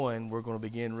And we're going to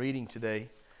begin reading today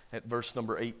at verse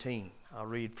number 18. I'll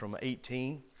read from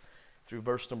 18 through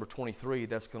verse number 23.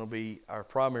 That's going to be our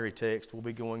primary text. We'll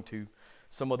be going to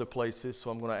some other places,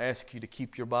 so I'm going to ask you to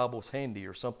keep your Bibles handy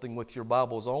or something with your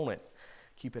Bibles on it.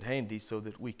 Keep it handy so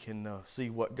that we can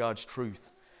see what God's truth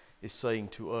is saying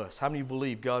to us. How many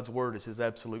believe God's Word is His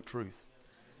absolute truth?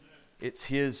 It's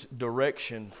His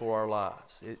direction for our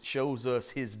lives. It shows us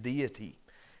His deity.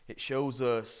 It shows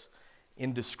us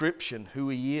in description who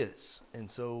He is. And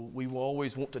so we will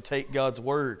always want to take God's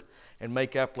Word and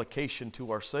make application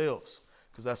to ourselves,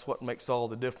 because that's what makes all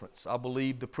the difference. I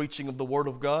believe the preaching of the Word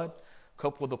of God,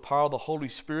 coupled with the power of the Holy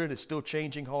Spirit, is still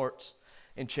changing hearts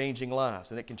and changing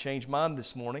lives. And it can change mine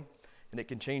this morning, and it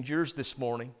can change yours this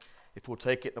morning if we'll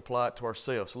take it and apply it to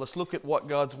ourselves. So let's look at what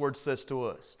God's Word says to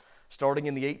us. Starting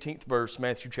in the 18th verse,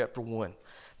 Matthew chapter 1.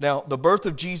 Now, the birth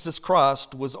of Jesus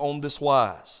Christ was on this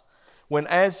wise. When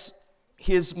as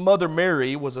his mother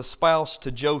Mary was espoused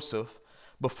to Joseph,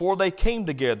 before they came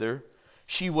together,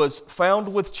 she was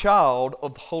found with child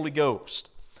of the Holy Ghost.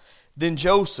 Then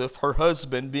Joseph, her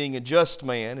husband, being a just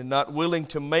man and not willing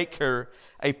to make her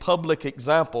a public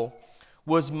example,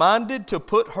 was minded to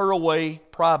put her away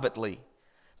privately.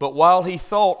 But while he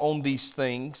thought on these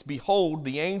things, behold,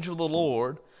 the angel of the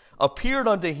Lord appeared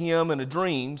unto him in a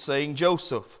dream, saying,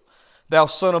 Joseph, thou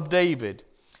son of David,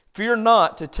 fear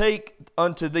not to take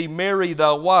unto thee Mary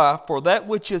thy wife, for that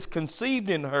which is conceived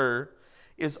in her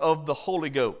is of the Holy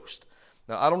Ghost.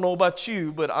 Now, I don't know about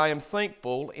you, but I am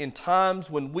thankful in times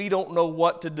when we don't know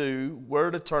what to do,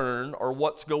 where to turn, or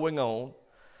what's going on,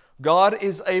 God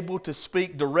is able to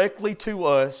speak directly to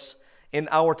us in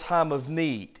our time of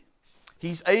need.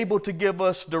 He's able to give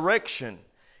us direction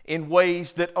in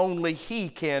ways that only He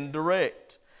can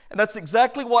direct. And that's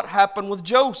exactly what happened with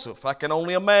Joseph. I can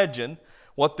only imagine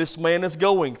what this man is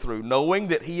going through, knowing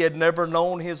that he had never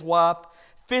known his wife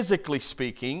physically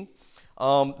speaking.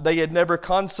 They had never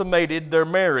consummated their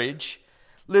marriage.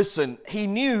 Listen, he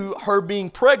knew her being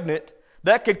pregnant,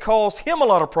 that could cause him a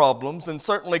lot of problems and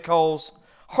certainly cause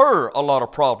her a lot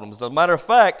of problems. As a matter of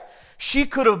fact, she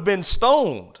could have been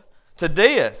stoned to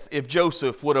death if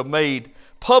Joseph would have made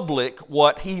public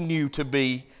what he knew to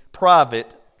be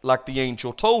private, like the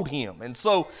angel told him. And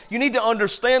so you need to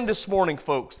understand this morning,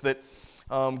 folks, that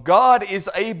God is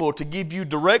able to give you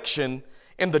direction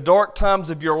in the dark times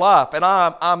of your life. And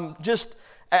I'm just,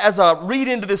 as I read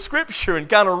into this scripture and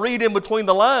kind of read in between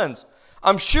the lines,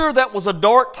 I'm sure that was a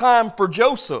dark time for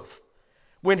Joseph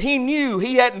when he knew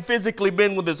he hadn't physically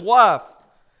been with his wife,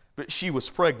 but she was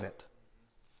pregnant.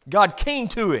 God came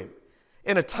to him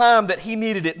in a time that he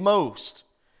needed it most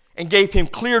and gave him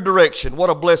clear direction. What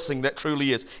a blessing that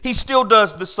truly is. He still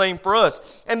does the same for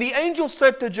us. And the angel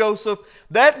said to Joseph,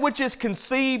 that which is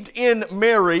conceived in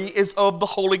Mary is of the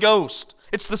Holy Ghost.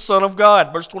 It's the Son of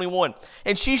God. Verse 21.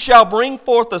 And she shall bring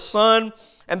forth a son,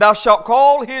 and thou shalt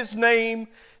call his name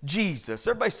Jesus.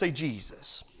 Everybody say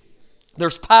Jesus.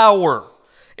 There's power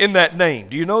in that name.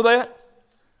 Do you know that?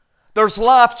 There's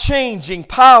life-changing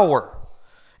power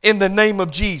in the name of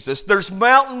Jesus. There's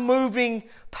mountain-moving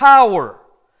power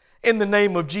in the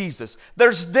name of Jesus.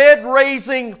 There's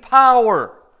dead-raising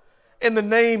power in the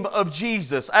name of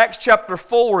Jesus. Acts chapter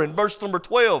 4 and verse number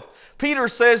 12. Peter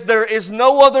says, there is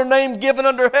no other name given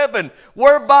under heaven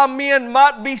whereby men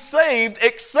might be saved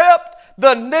except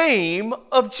the name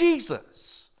of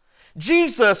Jesus.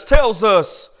 Jesus tells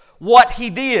us what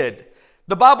He did.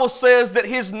 The Bible says that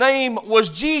His name was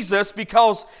Jesus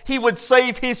because He would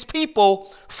save His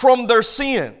people from their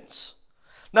sins.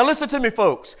 Now listen to me,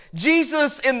 folks.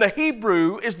 Jesus in the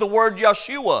Hebrew is the word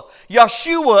Yeshua.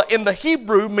 Yeshua in the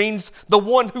Hebrew means the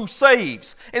one who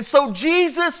saves. And so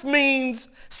Jesus means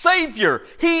Savior.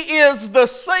 He is the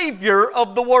Savior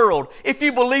of the world. If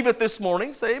you believe it this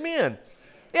morning, say amen.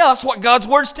 Yeah, that's what God's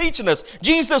Word's teaching us.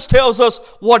 Jesus tells us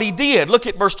what He did. Look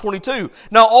at verse 22.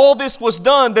 Now all this was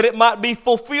done that it might be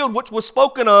fulfilled which was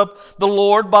spoken of the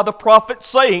Lord by the prophet,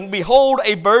 saying, behold,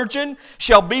 a virgin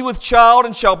shall be with child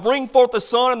and shall bring forth a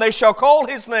son, and they shall call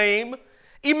his name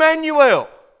Emmanuel,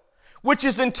 which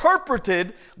is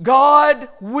interpreted God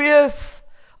with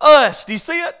us. Do you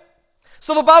see it?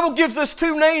 So the Bible gives us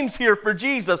two names here for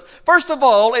Jesus. First of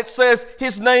all, it says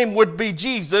His name would be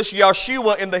Jesus,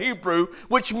 Yeshua in the Hebrew,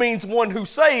 which means one who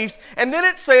saves. And then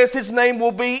it says His name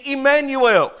will be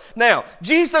Emmanuel. Now,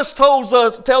 Jesus tells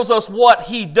us what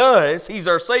He does. He's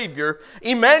our Savior.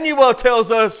 Emmanuel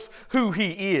tells us who He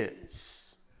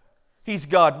is. He's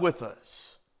God with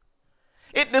us.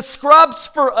 It describes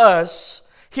for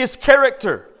us His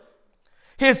character,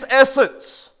 His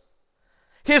essence,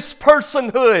 His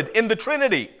personhood in the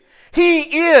Trinity.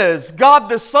 He is God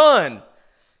the Son,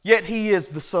 yet He is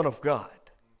the Son of God.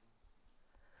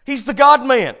 He's the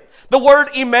God-man. The word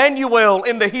Emmanuel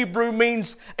in the Hebrew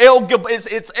means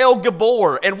it's El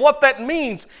Gabor. And what that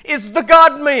means is the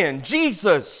God-man,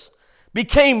 Jesus,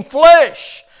 became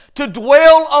flesh to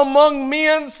dwell among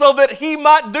men so that He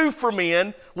might do for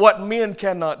men what men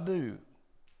cannot do.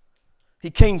 He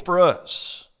came for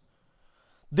us.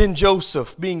 Then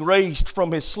Joseph, being raised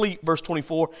from his sleep, verse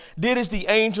 24, did as the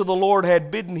angel of the Lord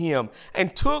had bidden him,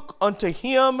 and took unto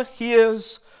him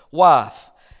his wife,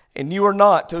 and knew her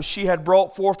not till she had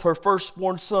brought forth her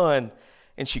firstborn son,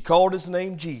 and she called his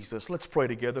name Jesus. Let's pray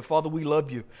together. Father, we love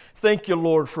you. Thank you,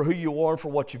 Lord, for who you are and for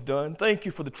what you've done. Thank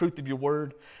you for the truth of your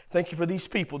word. Thank you for these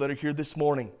people that are here this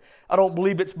morning. I don't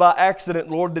believe it's by accident,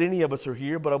 Lord, that any of us are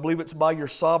here, but I believe it's by your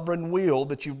sovereign will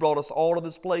that you've brought us all to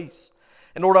this place.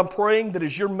 And Lord, I'm praying that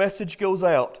as your message goes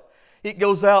out, it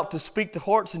goes out to speak to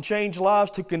hearts and change lives,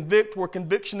 to convict where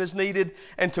conviction is needed,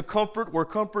 and to comfort where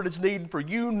comfort is needed. For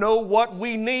you know what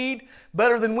we need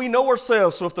better than we know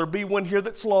ourselves. So if there be one here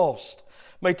that's lost,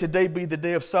 may today be the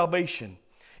day of salvation.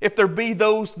 If there be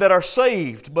those that are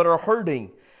saved but are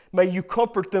hurting, may you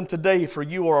comfort them today, for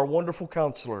you are our wonderful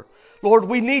counselor. Lord,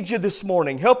 we need you this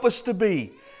morning. Help us to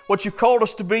be what you've called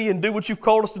us to be and do what you've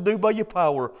called us to do by your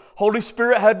power. Holy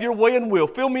Spirit, have your way and will.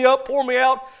 Fill me up, pour me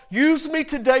out. Use me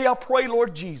today, I pray,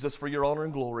 Lord Jesus, for your honor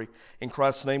and glory. In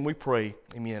Christ's name we pray.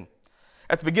 Amen.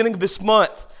 At the beginning of this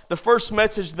month, the first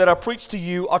message that I preached to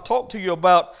you, I talked to you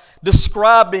about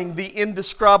describing the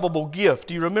indescribable gift.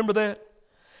 Do you remember that?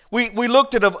 We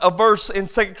looked at a verse in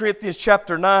 2 Corinthians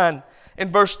chapter 9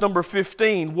 and verse number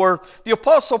 15 where the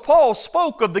Apostle Paul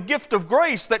spoke of the gift of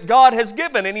grace that God has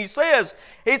given. And he says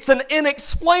it's an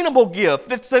inexplainable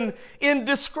gift. It's an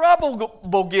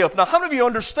indescribable gift. Now, how many of you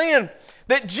understand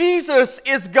that Jesus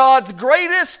is God's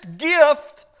greatest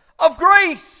gift of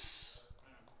grace?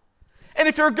 And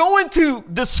if you're going to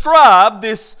describe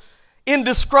this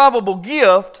indescribable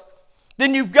gift,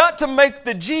 then you've got to make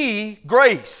the G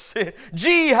grace.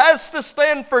 G has to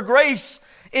stand for grace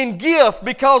in gift,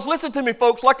 because listen to me,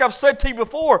 folks, like I've said to you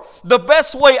before, the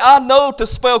best way I know to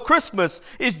spell Christmas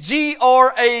is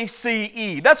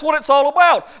G-R-A-C-E. That's what it's all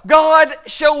about. God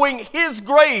showing His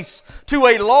grace to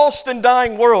a lost and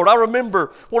dying world. I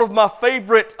remember one of my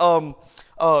favorite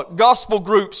gospel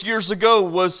groups years ago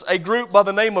was a group by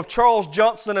the name of Charles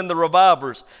Johnson and the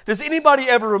Revivers. Does anybody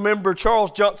ever remember Charles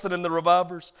Johnson and the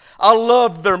Revivers? I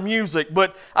loved their music,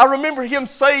 but I remember him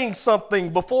saying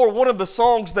something before one of the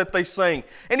songs that they sang.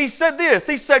 And he said this,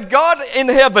 he said, God in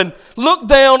heaven looked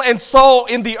down and saw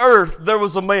in the earth there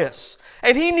was a mess.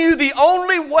 And He knew the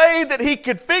only way that He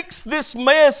could fix this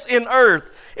mess in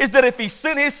earth is that if He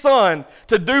sent His Son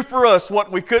to do for us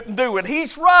what we couldn't do. And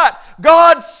He's right.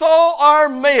 God saw our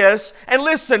mess, and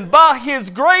listen, by His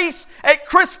grace at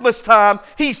Christmas time,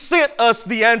 He sent us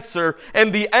the answer.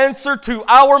 And the answer to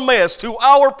our mess, to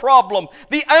our problem,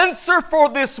 the answer for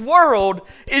this world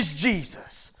is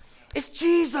Jesus. It's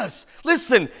Jesus.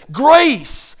 Listen,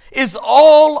 grace is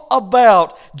all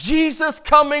about Jesus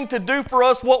coming to do for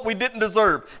us what we didn't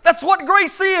deserve. That's what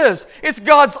grace is. It's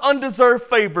God's undeserved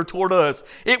favor toward us.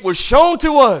 It was shown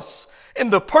to us in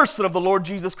the person of the Lord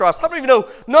Jesus Christ. How many of you know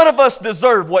none of us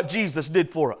deserve what Jesus did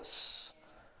for us?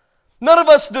 None of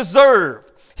us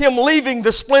deserve Him leaving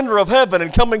the splendor of heaven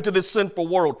and coming to this sinful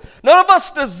world. None of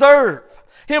us deserve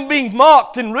Him being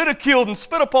mocked and ridiculed and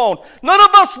spit upon. None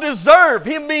of us deserve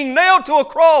Him being nailed to a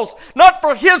cross, not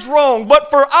for His wrong, but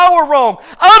for our wrong.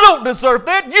 I don't deserve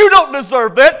that. You don't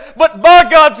deserve that. But by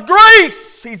God's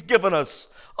grace, He's given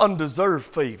us undeserved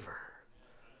favor.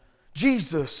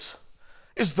 Jesus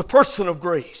is the person of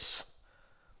grace.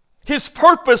 His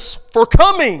purpose for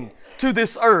coming to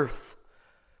this earth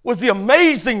was the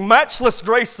amazing, matchless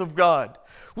grace of God.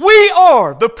 We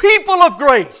are the people of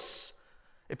grace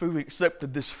if we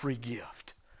accepted this free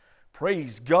gift.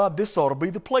 Praise God, this ought to be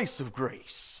the place of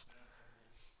grace.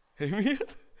 Amen?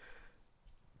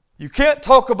 You can't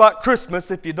talk about Christmas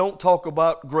if you don't talk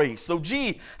about grace. So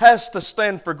G has to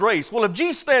stand for grace. Well, if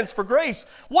G stands for grace,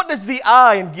 what does the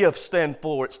I in gift stand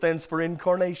for? It stands for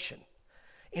incarnation.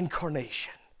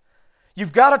 Incarnation.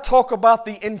 You've got to talk about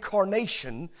the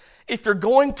incarnation if you're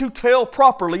going to tell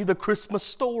properly the Christmas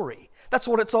story. That's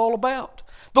what it's all about.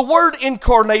 The word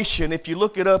incarnation, if you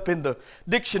look it up in the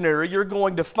dictionary, you're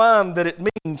going to find that it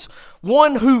means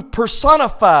one who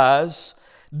personifies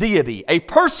deity, a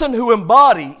person who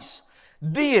embodies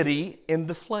deity in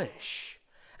the flesh.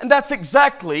 And that's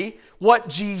exactly what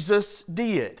Jesus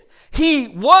did. He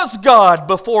was God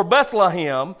before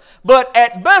Bethlehem, but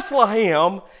at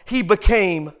Bethlehem, He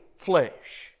became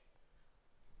flesh.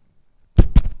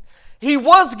 He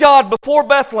was God before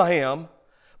Bethlehem,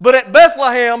 but at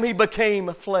Bethlehem, He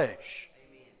became flesh.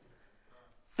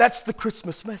 That's the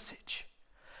Christmas message.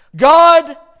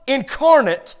 God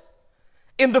incarnate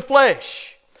in the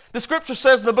flesh. The scripture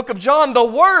says in the book of John, the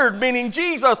Word, meaning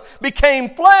Jesus, became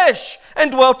flesh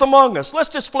and dwelt among us. Let's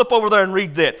just flip over there and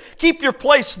read that. Keep your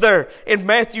place there in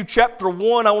Matthew chapter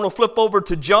 1. I want to flip over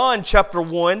to John chapter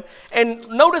 1. And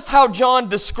notice how John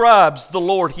describes the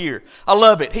Lord here. I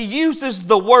love it. He uses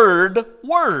the word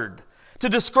to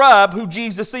describe who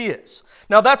Jesus is.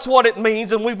 Now that's what it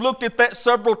means, and we've looked at that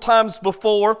several times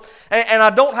before, and I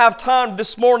don't have time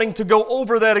this morning to go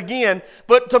over that again,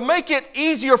 but to make it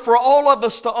easier for all of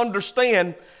us to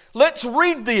understand, let's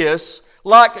read this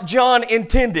like John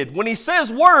intended. When he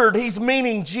says Word, he's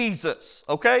meaning Jesus,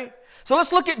 okay? So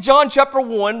let's look at John chapter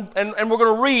 1, and we're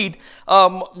going to read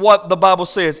what the Bible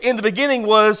says. In the beginning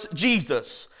was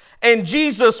Jesus, and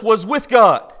Jesus was with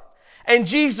God, and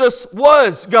Jesus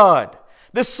was God.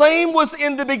 The same was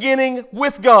in the beginning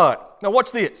with God. Now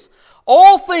watch this.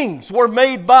 All things were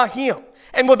made by Him,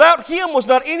 and without Him was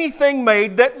not anything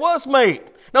made that was made.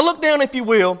 Now look down, if you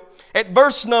will, at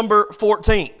verse number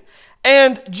 14.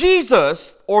 And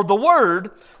Jesus, or the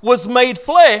Word, was made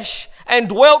flesh and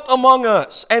dwelt among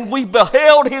us, and we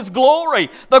beheld His glory,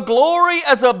 the glory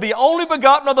as of the only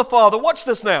begotten of the Father. Watch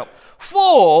this now.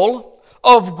 Full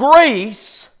of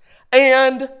grace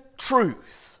and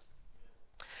truth.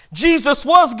 Jesus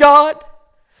was God.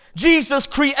 Jesus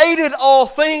created all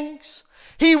things.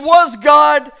 He was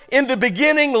God in the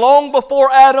beginning, long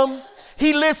before Adam.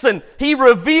 He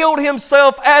revealed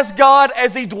Himself as God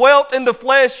as He dwelt in the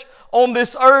flesh on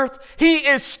this earth. He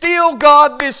is still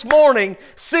God this morning,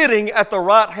 sitting at the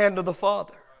right hand of the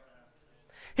Father.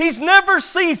 He's never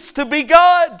ceased to be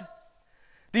God.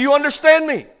 Do you understand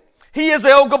me? He is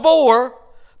El Gabor,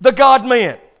 the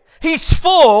God-man. He's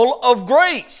full of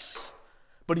grace,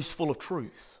 but He's full of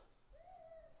truth.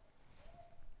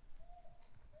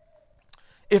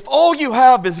 If all you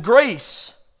have is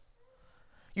grace,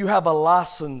 you have a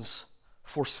license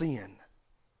for sin.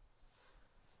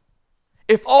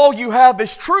 If all you have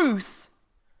is truth,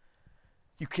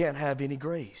 you can't have any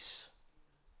grace.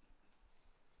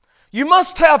 You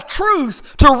must have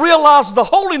truth to realize the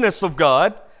holiness of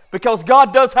God, because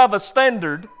God does have a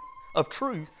standard of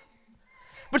truth.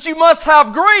 But you must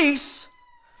have grace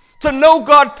to know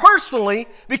God personally,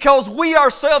 because we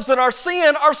ourselves in our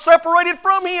sin are separated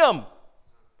from Him.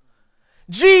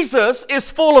 Jesus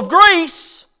is full of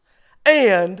grace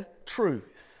and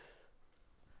truth.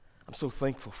 I'm so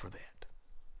thankful for that.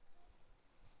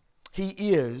 He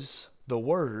is the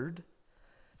Word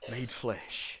made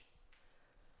flesh.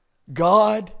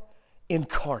 God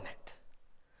incarnate.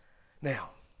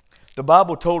 Now, the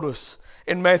Bible told us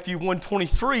in Matthew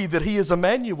 1:23 that He is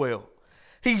Emmanuel.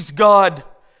 He's God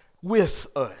with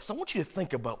us. I want you to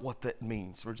think about what that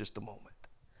means for just a moment.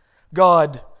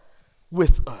 God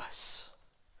with us.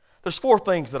 There's 4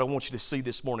 things that I want you to see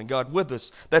this morning. God with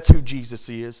us, that's who Jesus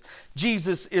is.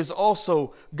 Jesus is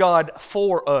also God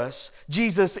for us.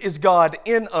 Jesus is God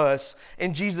in us,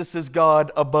 and Jesus is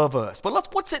God above us. But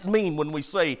what's it mean when we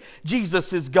say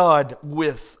Jesus is God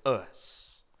with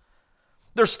us?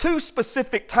 There's 2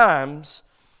 specific times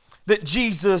that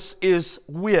Jesus is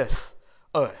with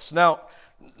us. Now,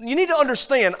 you need to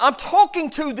understand, I'm talking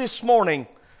to this morning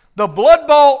the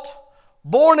blood-bought,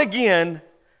 born-again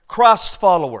Christ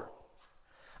follower.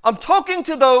 I'm talking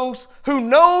to those who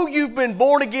know you've been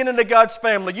born again into God's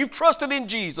family. You've trusted in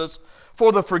Jesus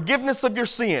for the forgiveness of your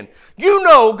sin. You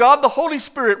know God the Holy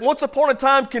Spirit once upon a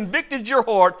time convicted your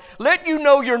heart, let you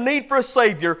know your need for a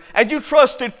Savior, and you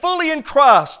trusted fully in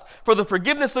Christ for the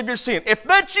forgiveness of your sin. If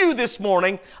that's you this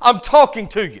morning, I'm talking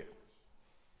to you.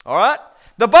 All right?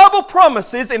 The Bible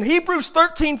promises in Hebrews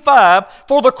 13:5,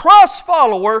 for the Christ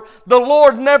follower, the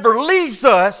Lord never leaves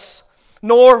us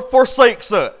nor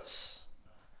forsakes us.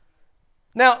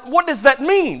 Now, what does that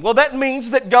mean? Well, that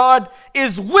means that God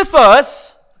is with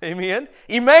us, amen,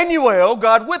 Emmanuel,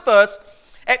 God with us,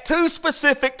 at 2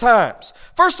 specific times.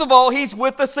 First of all, He's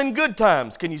with us in good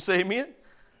times. Can you say amen?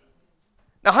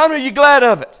 Now, how many of you glad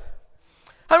of it?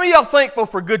 How many of y'all thankful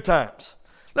for good times?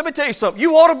 Let me tell you something.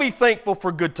 You ought to be thankful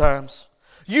for good times.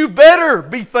 You better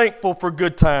be thankful for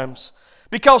good times,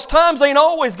 because times ain't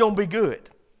always going to be good.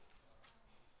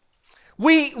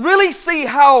 We really see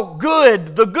how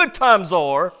good the good times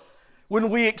are when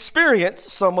we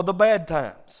experience some of the bad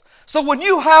times. So when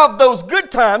you have those good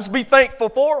times, be thankful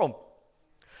for them.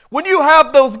 When you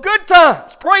have those good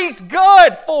times, praise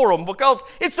God for them, because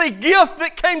it's a gift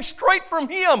that came straight from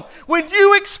Him. When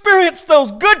you experience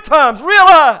those good times,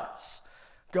 realize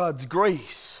God's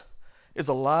grace is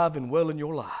alive and well in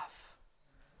your life.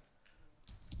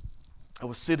 I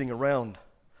was sitting around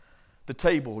the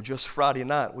table just Friday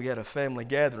night. We had a family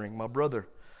gathering. My brother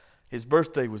His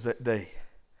birthday was that day.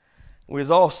 We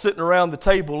was all sitting around the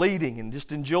table eating and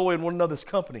just enjoying one another's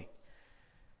company.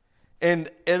 And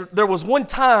there was one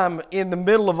time in the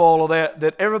middle of all of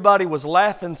that everybody was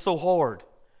laughing so hard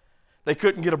they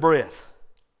couldn't get a breath.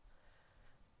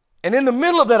 And in the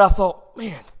middle of that I thought,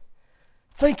 man,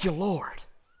 thank you, Lord,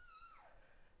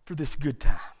 for this good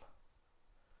time.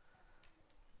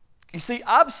 You see,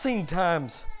 I've seen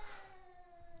times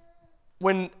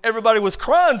when everybody was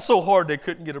crying so hard they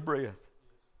couldn't get a breath.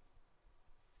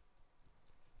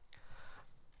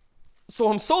 So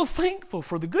I'm so thankful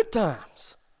for the good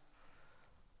times.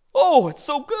 Oh, it's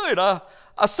so good. I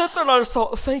sat there and I just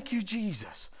thought, thank you,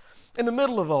 Jesus. In the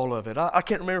middle of all of it, I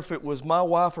can't remember if it was my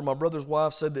wife or my brother's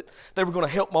wife said that they were going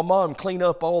to help my mom clean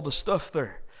up all the stuff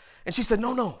there. And she said,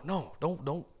 no,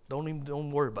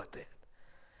 don't worry about that.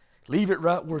 Leave it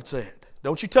right where it's at.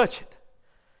 Don't you touch it.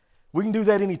 We can do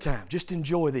that anytime. Just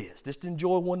enjoy this. Just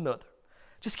enjoy one another.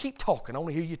 Just keep talking. I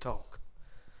want to hear you talk.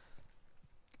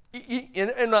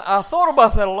 And I thought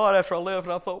about that a lot after I left,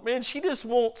 and I thought, man, she just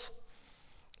wants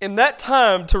in that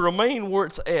time to remain where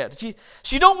it's at.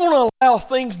 She don't want to allow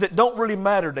things that don't really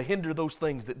matter to hinder those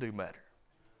things that do matter.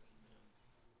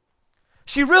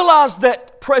 She realized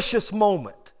that precious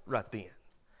moment right then.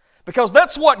 Because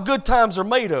that's what good times are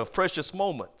made of, precious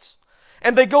moments.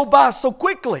 And they go by so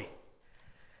quickly.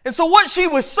 And so what she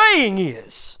was saying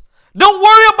is, don't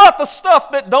worry about the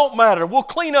stuff that don't matter. We'll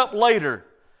clean up later.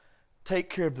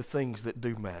 Take care of the things that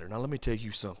do matter. Now let me tell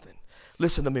you something.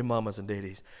 Listen to me, mamas and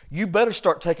daddies. You better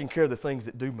start taking care of the things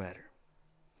that do matter.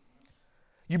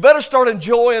 You better start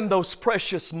enjoying those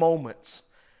precious moments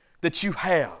that you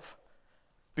have,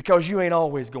 because you ain't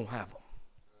always going to have them.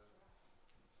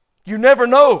 You never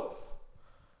know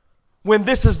when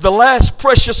this is the last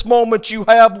precious moment you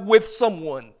have with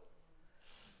someone.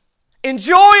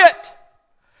 Enjoy it.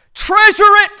 Treasure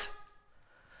it.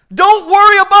 Don't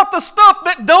worry about the stuff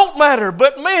that don't matter,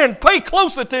 but man, pay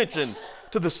close attention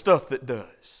to the stuff that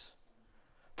does.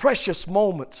 Precious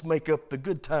moments make up the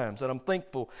good times, and I'm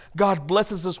thankful God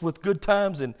blesses us with good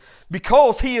times, and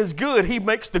because He is good, He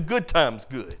makes the good times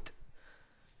good.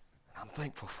 I'm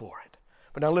thankful for it.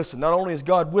 But now listen, not only is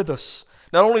God with us,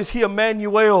 not only is He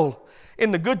Emmanuel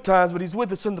in the good times, but He's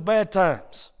with us in the bad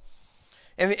times.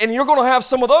 And you're going to have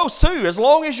some of those too. As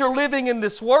long as you're living in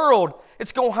this world,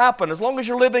 it's going to happen. As long as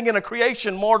you're living in a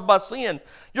creation marred by sin,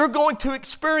 you're going to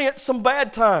experience some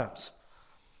bad times.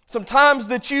 Some times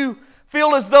that you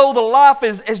feel as though the life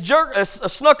has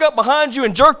snuck up behind you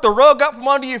and jerked the rug out from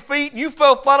under your feet. You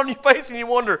fell flat on your face and you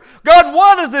wonder, God,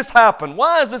 why does this happen?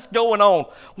 Why is this going on?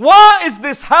 Why is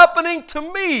this happening to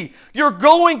me? You're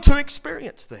going to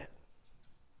experience that.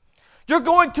 You're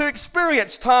going to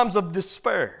experience times of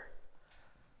despair.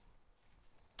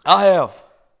 I have.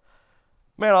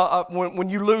 Man, when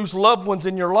you lose loved ones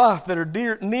in your life that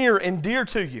are near and dear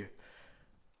to you,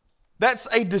 that's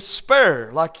a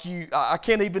despair like I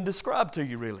can't even describe to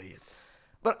you really.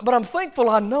 But I'm thankful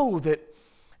I know that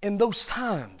in those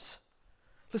times,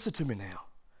 listen to me now,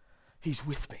 He's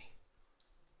with me.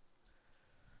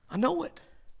 I know it.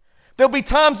 There'll be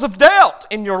times of doubt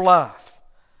in your life.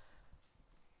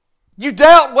 You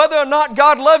doubt whether or not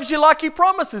God loves you like He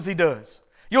promises He does.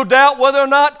 You'll doubt whether or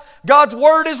not God's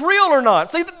Word is real or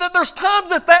not. See, there's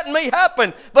times that may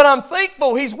happen, but I'm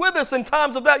thankful He's with us in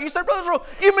times of doubt. You say, Brother Earl,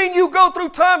 you mean you go through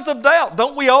times of doubt?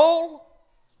 Don't we all?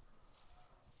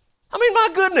 I mean, my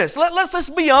goodness, let's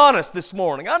just be honest this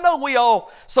morning. I know we all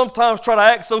sometimes try to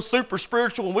act so super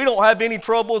spiritual and we don't have any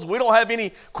troubles, we don't have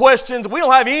any questions, we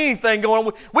don't have anything going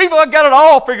on. We've got it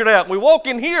all figured out. We walk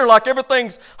in here like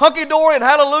everything's hunky-dory and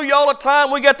hallelujah all the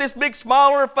time. We got this big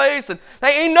smile on our face and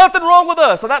there ain't nothing wrong with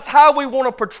us. And that's how we want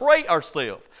to portray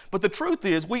ourselves. But the truth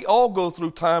is, we all go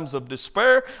through times of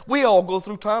despair. We all go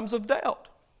through times of doubt.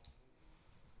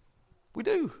 We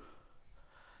do.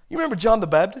 You remember John the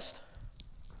Baptist?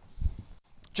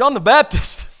 John the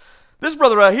Baptist, this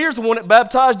brother right here is the one that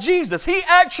baptized Jesus. He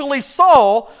actually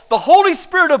saw the Holy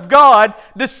Spirit of God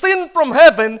descend from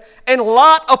heaven and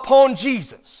light upon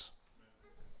Jesus.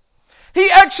 He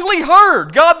actually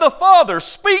heard God the Father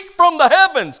speak from the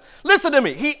heavens. Listen to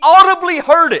me. He audibly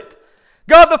heard it.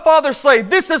 God the Father say,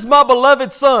 "This is my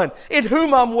beloved Son, in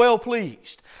whom I'm well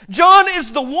pleased." John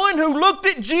is the one who looked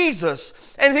at Jesus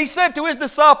and he said to his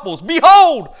disciples,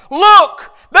 "Behold,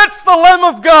 look, that's the Lamb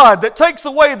of God that takes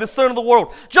away the sin of the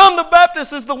world." John the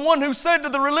Baptist is the one who said to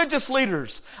the religious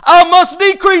leaders, "I must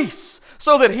decrease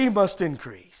so that He must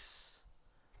increase."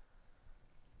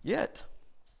 Yet,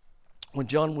 when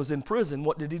John was in prison,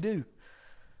 what did he do?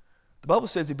 The Bible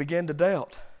says he began to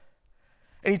doubt.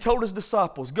 And he told his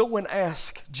disciples, "Go and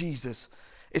ask Jesus,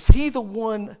 is He the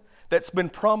one that's been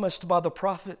promised by the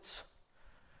prophets?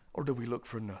 Or do we look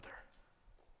for another?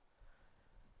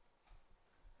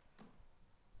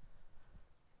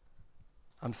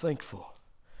 I'm thankful.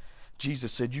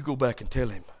 Jesus said, you go back and tell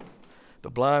him, the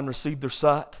blind receive their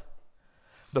sight,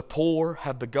 the poor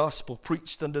have the gospel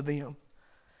preached unto them.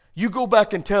 You go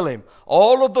back and tell him,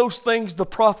 all of those things the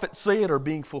prophet said are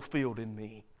being fulfilled in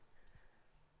me.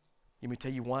 Let me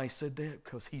tell you why he said that.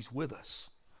 Because he's with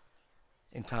us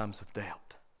in times of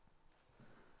doubt,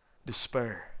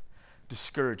 despair,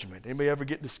 discouragement. Anybody ever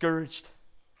get discouraged?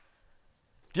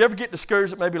 Do you ever get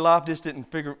discouraged that maybe life just didn't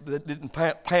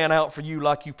pan out for you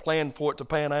like you planned for it to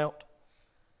pan out?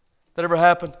 That ever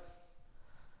happen?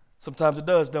 Sometimes it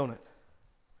does, don't it?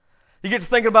 You get to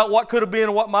thinking about what could have been,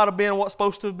 or what might have been, or what's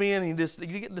supposed to have been, and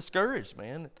you get discouraged,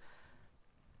 man.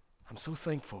 I'm so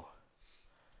thankful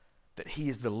that he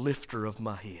is the lifter of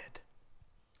my head.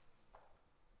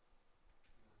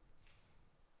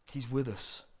 He's with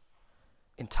us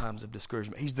in times of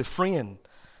discouragement. He's the friend,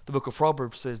 the book of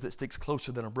Proverbs says, that sticks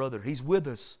closer than a brother. He's with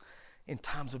us in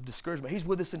times of discouragement. He's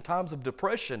with us in times of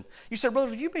depression. You say,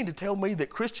 brother, you mean to tell me that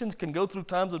Christians can go through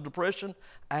times of depression?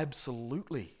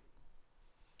 Absolutely.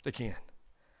 They can.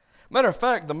 Matter of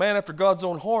fact, the man after God's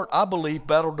own heart, I believe,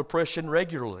 battled depression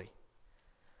regularly.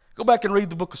 Go back and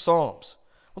read the book of Psalms.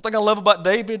 One thing I love about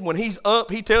David, when he's up,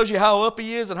 he tells you how up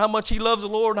he is and how much he loves the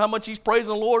Lord and how much he's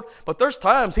praising the Lord. But there's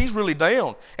times he's really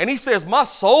down. And he says, my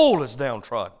soul is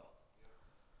downtrodden.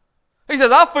 He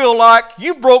says, I feel like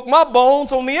you broke my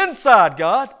bones on the inside,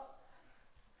 God.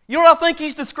 You know what I think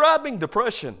he's describing?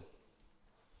 Depression.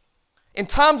 In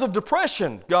times of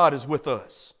depression, God is with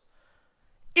us.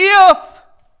 If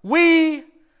we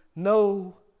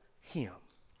know him.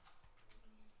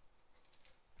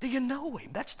 Do you know him?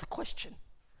 That's the question.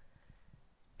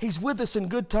 He's with us in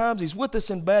good times. He's with us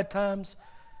in bad times.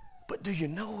 But do you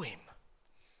know him?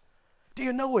 Do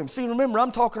you know him? See, remember,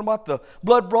 I'm talking about the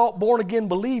blood-bought, born-again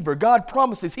believer. God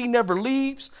promises he never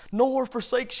leaves nor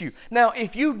forsakes you. Now,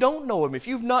 if you don't know him, if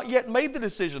you've not yet made the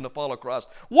decision to follow Christ,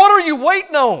 what are you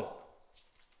waiting on?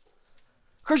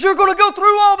 Because you're going to go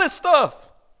through all this stuff.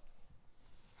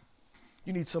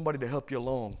 You need somebody to help you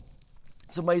along.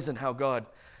 It's amazing how God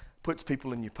puts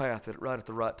people in your path right at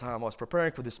the right time. I was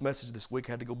preparing for this message this week.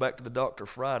 I had to go back to the doctor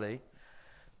Friday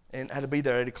and I had to be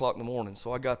there at 8 o'clock in the morning.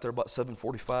 So I got there about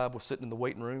 7:45, was sitting in the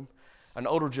waiting room. An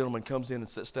older gentleman comes in and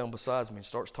sits down beside me and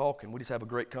starts talking. We just have a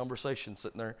great conversation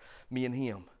sitting there, me and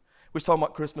him. We was talking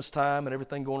about Christmas time and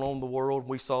everything going on in the world.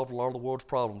 We solved a lot of the world's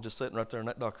problems just sitting right there in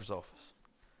that doctor's office.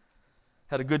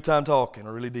 Had a good time talking, I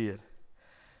really did.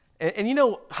 And you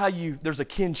know how there's a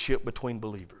kinship between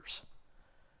believers.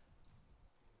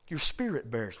 Your spirit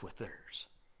bears with theirs.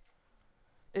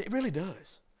 It really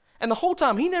does. And the whole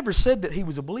time, he never said that he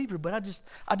was a believer, but I just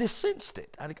sensed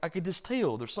it. I could just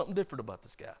tell there's something different about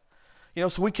this guy. You know,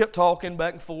 so we kept talking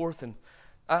back and forth, and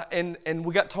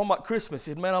we got talking about Christmas.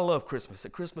 He said, man, I love Christmas. He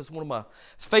said, Christmas is one of my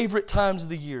favorite times of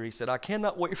the year. He said, I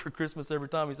cannot wait for Christmas every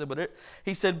time. He said,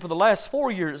 he said, for the last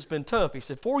 4 years, it's been tough. He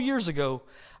said, 4 years ago,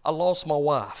 I lost my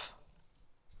wife.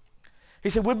 He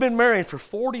said, we've been married for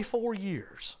 44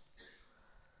 years.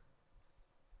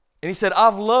 And he said,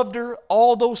 I've loved her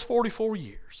all those 44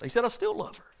 years. He said, I still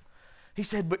love her. He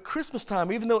said, but Christmas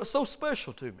time, even though it's so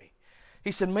special to me,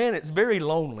 he said, man, it's very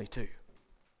lonely too.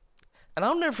 And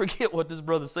I'll never forget what this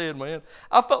brother said, man.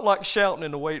 I felt like shouting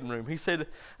in the waiting room. He said,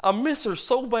 I miss her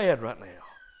so bad right now.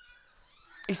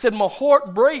 He said, my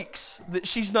heart breaks that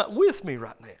she's not with me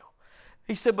right now.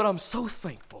 He said, but I'm so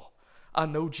thankful I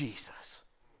know Jesus.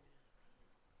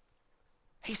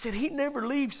 He said, he never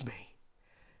leaves me.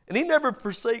 And he never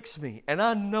forsakes me. And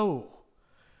I know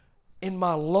in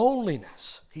my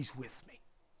loneliness, he's with me.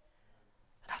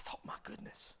 And I thought, my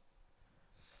goodness,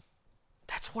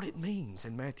 that's what it means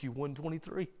in Matthew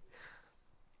 1:23.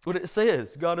 What it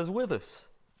says, God is with us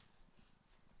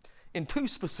in two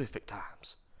specific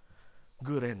times,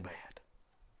 good and bad.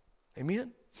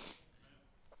 Amen?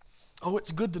 Oh,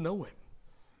 it's good to know him.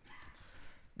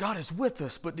 God is with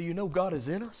us, but do you know God is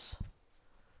in us?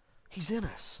 He's in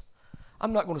us.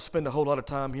 I'm not going to spend a whole lot of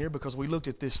time here because we looked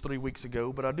at this 3 weeks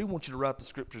ago, but I do want you to write the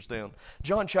scriptures down.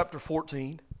 John chapter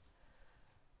 14,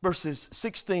 verses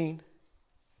 16,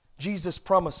 Jesus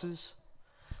promises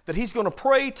that he's going to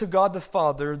pray to God the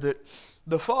Father that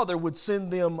the Father would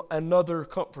send them another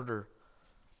comforter,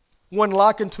 one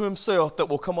like unto himself that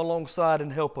will come alongside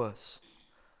and help us.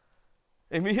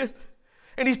 Amen?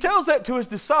 And he tells that to his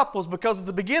disciples because at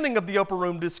the beginning of the upper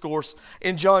room discourse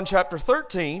in John chapter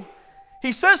 13,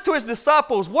 he says to his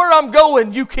disciples, where I'm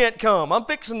going, you can't come. I'm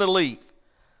fixing to leave.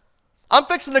 I'm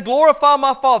fixing to glorify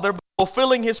my Father, but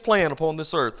fulfilling His plan upon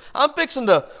this earth. I'm fixing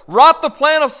to write the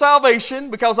plan of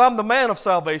salvation because I'm the man of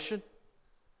salvation.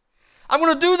 I'm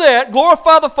going to do that,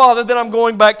 glorify the Father, then I'm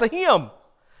going back to Him.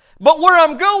 But where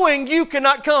I'm going, you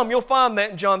cannot come. You'll find that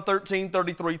in John 13,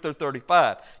 33 through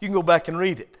 35. You can go back and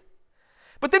read it.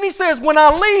 But then He says, when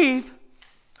I leave,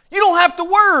 you don't have to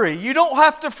worry. You don't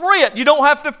have to fret. You don't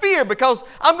have to fear because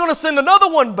I'm going to send another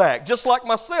one back, just like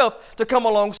myself, to come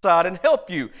alongside and help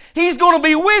you. He's going to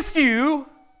be with you,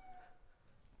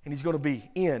 and He's going to be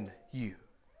in you.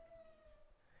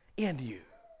 In you.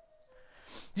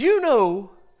 You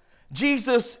know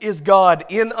Jesus is God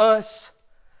in us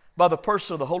by the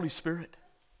person of the Holy Spirit.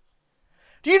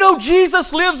 Do you know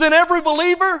Jesus lives in every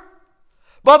believer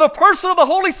by the person of the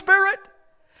Holy Spirit?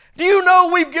 Do you know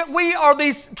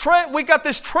we got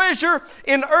this treasure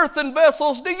in earthen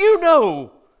vessels? Do you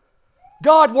know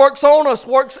God works on us,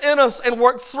 works in us, and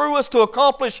works through us to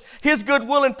accomplish His good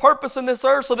will and purpose in this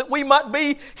earth so that we might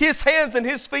be His hands and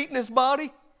His feet and His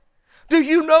body? Do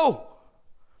you know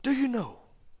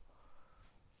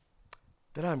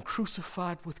that I'm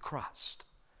crucified with Christ?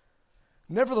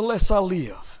 Nevertheless I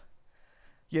live,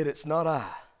 yet it's not I,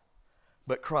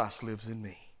 but Christ lives in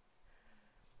me.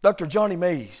 Dr. Johnny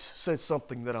Mays says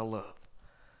something that I love.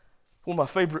 One of my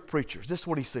favorite preachers. This is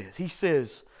what he says. He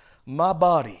says, my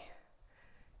body,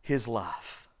 His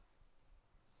life.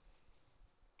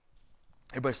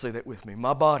 Everybody say that with me.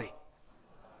 My body,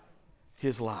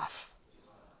 His life.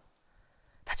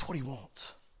 That's what He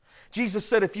wants. Jesus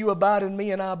said, if you abide in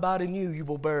me and I abide in you, you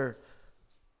will bear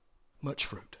much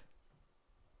fruit.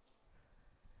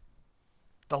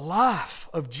 The life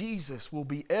of Jesus will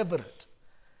be evident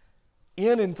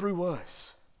in and through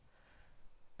us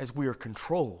as we are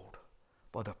controlled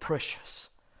by the precious,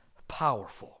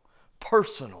 powerful,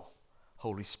 personal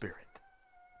Holy Spirit.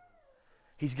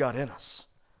 He's God in us.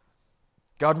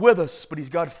 God with us, but He's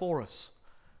God for us.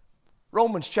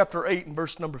 Romans chapter 8 and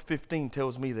verse number 15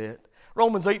 tells me that.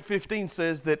 Romans 8:15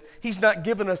 says that He's not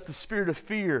given us the spirit of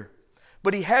fear,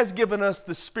 but He has given us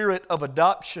the spirit of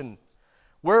adoption,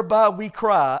 whereby we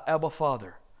cry, Abba,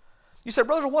 Father. You say,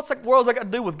 brother, what's that world's that got to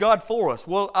do with God for us?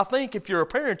 Well, I think if you're a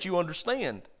parent, you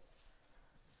understand.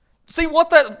 See,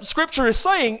 what that scripture is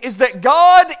saying is that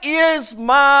God is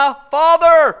my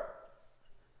Father.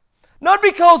 Not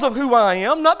because of who I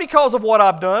am, not because of what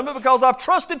I've done, but because I've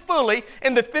trusted fully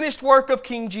in the finished work of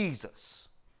King Jesus.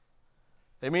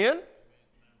 Amen?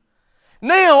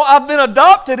 Now I've been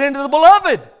adopted into the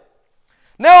beloved.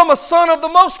 Now I'm a son of the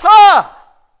Most High.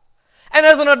 And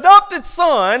as an adopted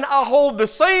son, I hold the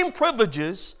same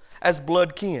privileges as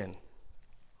blood kin.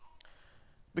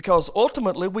 Because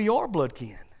ultimately we are blood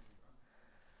kin.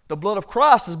 The blood of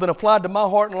Christ has been applied to my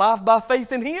heart and life by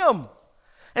faith in Him.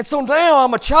 And so now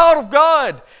I'm a child of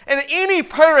God. And any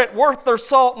parent worth their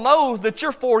salt knows that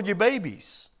you're for your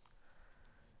babies.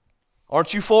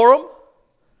 Aren't you for them?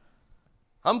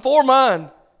 I'm for mine.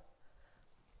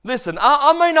 Listen,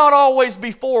 I may not always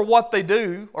be for what they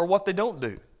do or what they don't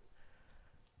do.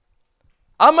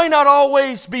 I may not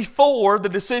always be for the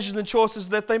decisions and choices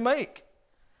that they make.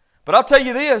 But I'll tell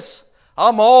you this,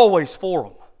 I'm always for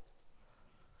them.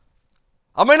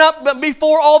 I may not be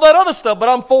for all that other stuff, but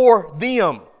I'm for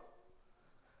them.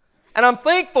 And I'm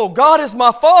thankful God is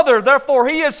my Father, therefore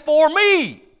He is for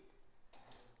me.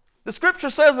 The Scripture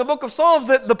says in the book of Psalms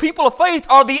that the people of faith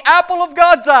are the apple of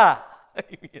God's eye.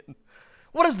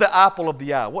 What is the apple of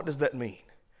the eye? What does that mean?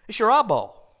 It's your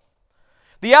eyeball.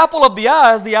 The apple of the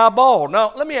eye is the eyeball.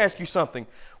 Now, let me ask you something.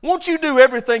 Won't you do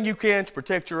everything you can to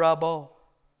protect your eyeball?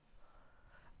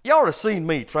 Y'all have seen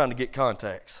me trying to get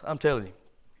contacts. I'm telling you.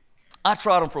 I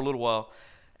tried them for a little while,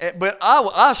 but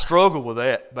I struggle with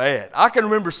that bad. I can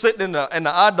remember sitting in the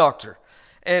eye doctor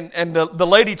and the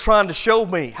lady trying to show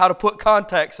me how to put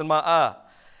contacts in my eye.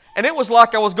 And it was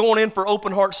like I was going in for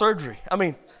open heart surgery. I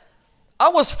mean, I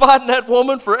was fighting that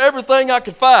woman for everything I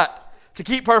could fight to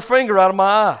keep her finger out of my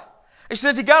eye. And she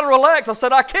said, you got to relax. I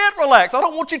said, I can't relax. I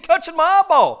don't want you touching my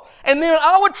eyeball. And then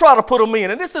I would try to put them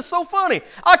in. And this is so funny.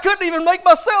 I couldn't even make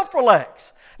myself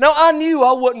relax. Now, I knew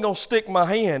I wasn't going to stick my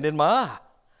hand in my eye.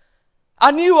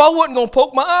 I knew I wasn't going to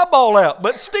poke my eyeball out.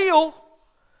 But still,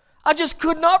 I just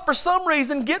could not, for some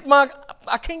reason,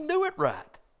 I can't do it right.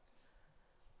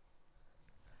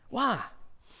 Why?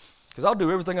 Because I'll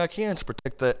do everything I can to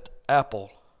protect that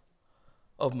apple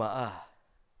of my eye.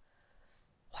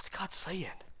 What's God saying?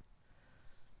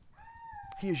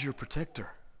 He is your protector.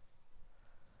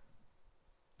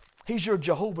 He's your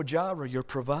Jehovah Jireh, your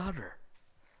provider.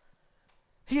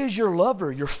 He is your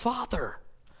lover, your Father,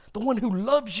 the one who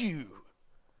loves you,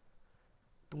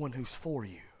 the one who's for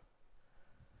you.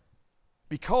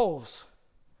 Because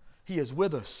He is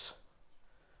with us,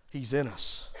 He's in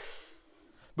us.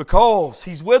 Because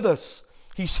He's with us,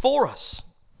 He's for us.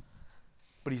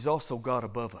 But He's also God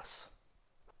above us.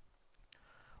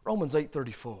 Romans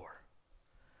 8:34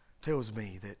 tells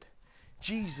me that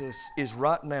Jesus is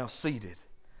right now seated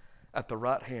at the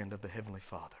right hand of the Heavenly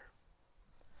Father.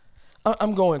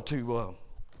 I'm going to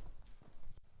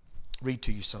read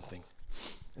to you something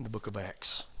in the book of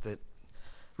Acts that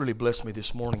really blessed me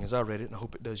this morning as I read it, and I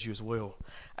hope it does you as well.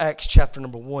 Acts chapter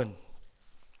number 1.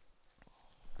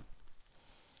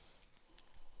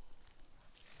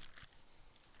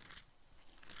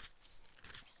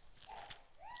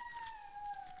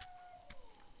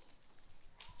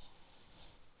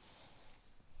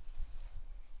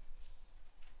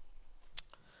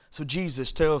 So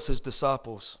Jesus tells His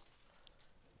disciples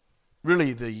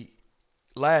really the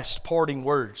last parting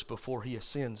words before He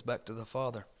ascends back to the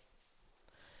Father.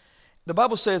 The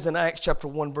Bible says in Acts chapter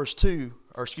 1 verse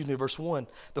 1,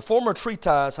 the former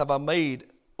treatise have I made,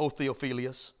 O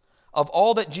Theophilus, of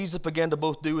all that Jesus began to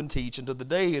both do and teach until the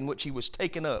day in which He was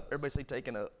taken up. Everybody say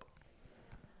taken up.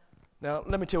 Now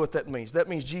let me tell you what that means. That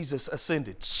means Jesus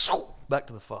ascended back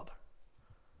to the Father.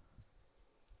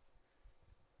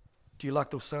 Do you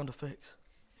like those sound effects?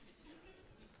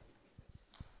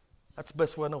 That's the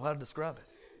best way I know how to describe it.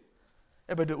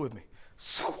 Everybody do it with me.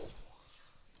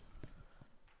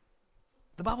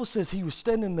 The Bible says He was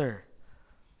standing there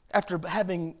after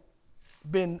having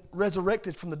been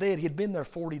resurrected from the dead. He had been there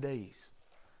 40 days,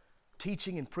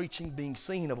 teaching and preaching, being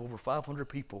seen of over 500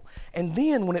 people. And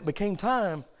then when it became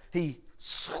time, He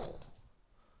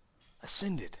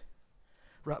ascended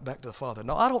right back to the Father.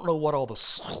 Now, I don't know what all the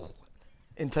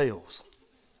entails.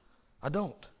 I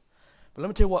don't. But let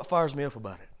me tell you what fires me up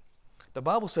about it. The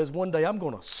Bible says one day I'm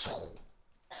going to.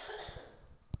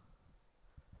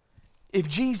 If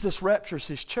Jesus raptures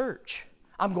His church,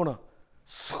 I'm going to.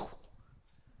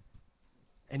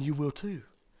 And you will too.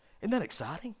 Isn't that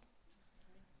exciting?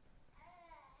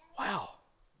 Wow.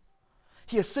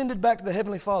 He ascended back to the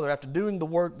Heavenly Father after doing the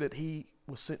work that He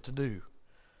was sent to do.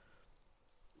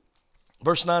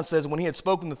 Verse 9 says, when He had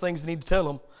spoken the things He needed to tell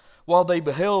them, while they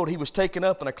beheld, He was taken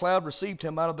up, and a cloud received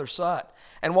Him out of their sight.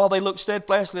 And while they looked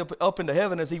steadfastly up into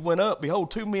heaven as He went up, behold,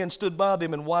 two men stood by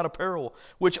them in white apparel,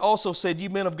 which also said, Ye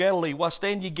men of Galilee, why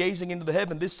stand ye gazing into the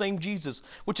heaven? This same Jesus,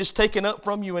 which is taken up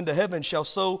from you into heaven, shall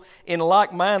so in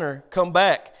like manner come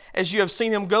back, as you have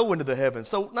seen Him go into the heavens.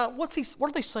 So now, what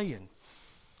are they saying?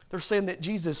 They're saying that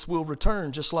Jesus will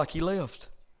return just like He left.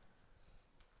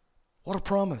 What a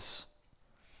promise.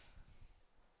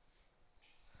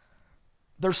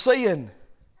 They're saying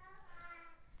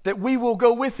that we will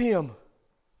go with Him.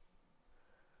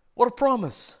 What a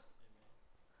promise.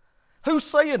 Who's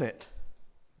saying it?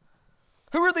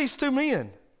 Who are these two men?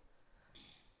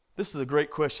 This is a great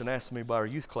question asked me by our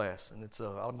youth class, and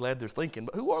I'm glad they're thinking,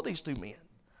 but who are these two men?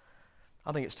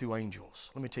 I think it's two angels.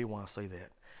 Let me tell you why I say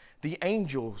that. The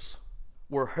angels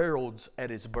were heralds at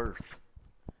His birth.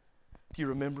 Do you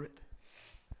remember it?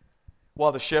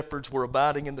 While the shepherds were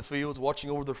abiding in the fields, watching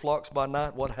over their flocks by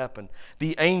night, what happened?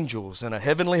 The angels in a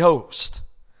heavenly host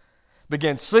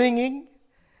began singing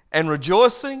and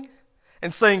rejoicing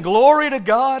and saying, Glory to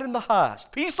God in the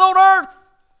highest, peace on earth,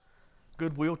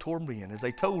 goodwill toward men, as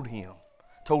they told them,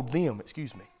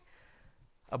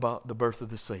 about the birth of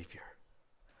the Savior.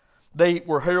 They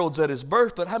were heralds at His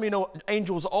birth, but how many know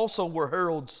angels also were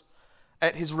heralds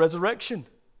at His resurrection?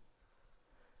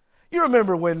 You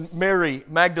remember when Mary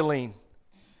Magdalene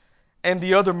and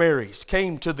the other Marys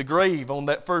came to the grave on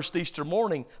that first Easter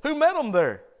morning. Who met them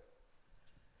there?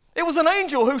 It was an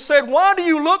angel who said, Why do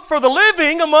you look for the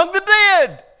living among the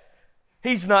dead?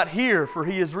 He's not here, for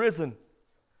He is risen.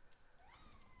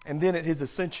 And then at His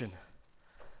ascension,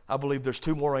 I believe there's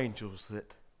two more angels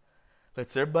that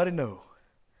lets everybody know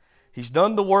He's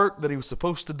done the work that He was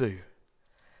supposed to do.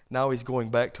 Now He's going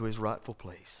back to His rightful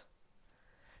place.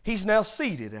 He's now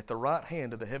seated at the right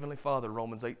hand of the Heavenly Father,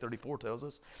 Romans 8:34 tells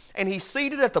us. And He's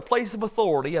seated at the place of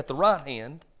authority at the right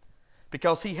hand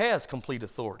because He has complete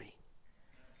authority.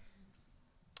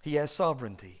 He has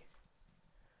sovereignty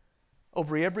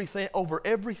over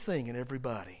everything and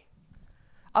everybody.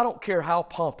 I don't care how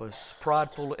pompous,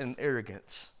 prideful, and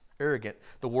arrogant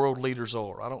the world leaders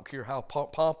are. I don't care how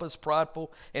pompous,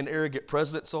 prideful, and arrogant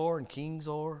presidents are and kings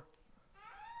are,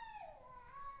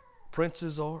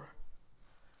 princes are.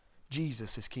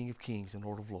 Jesus is King of Kings and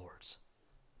Lord of Lords.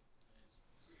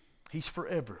 He's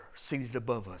forever seated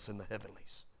above us in the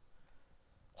heavenlies.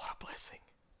 What a blessing.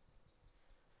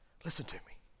 Listen to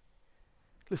me.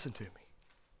 Listen to me.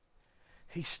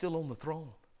 He's still on the throne.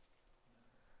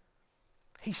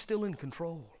 He's still in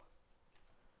control.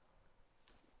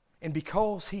 And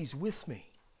because He's with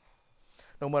me,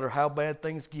 no matter how bad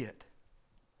things get,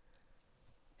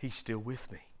 He's still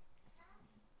with me.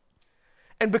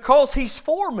 And because He's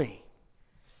for me,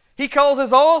 He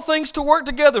causes all things to work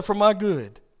together for my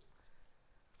good.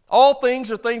 All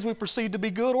things are things we perceive to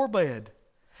be good or bad.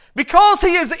 Because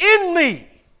He is in me,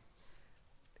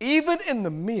 even in the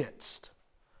midst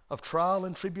of trial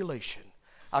and tribulation,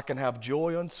 I can have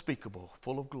joy unspeakable,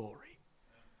 full of glory.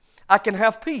 I can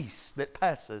have peace that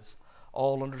passes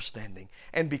all understanding.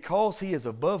 And because He is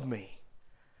above me,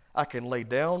 I can lay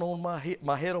down on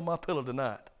my head on my pillow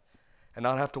tonight and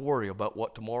not have to worry about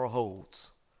what tomorrow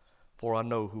holds, for I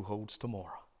know who holds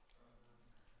tomorrow.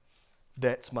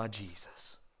 That's my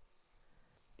Jesus.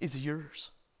 Is He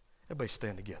yours? Everybody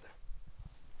stand together.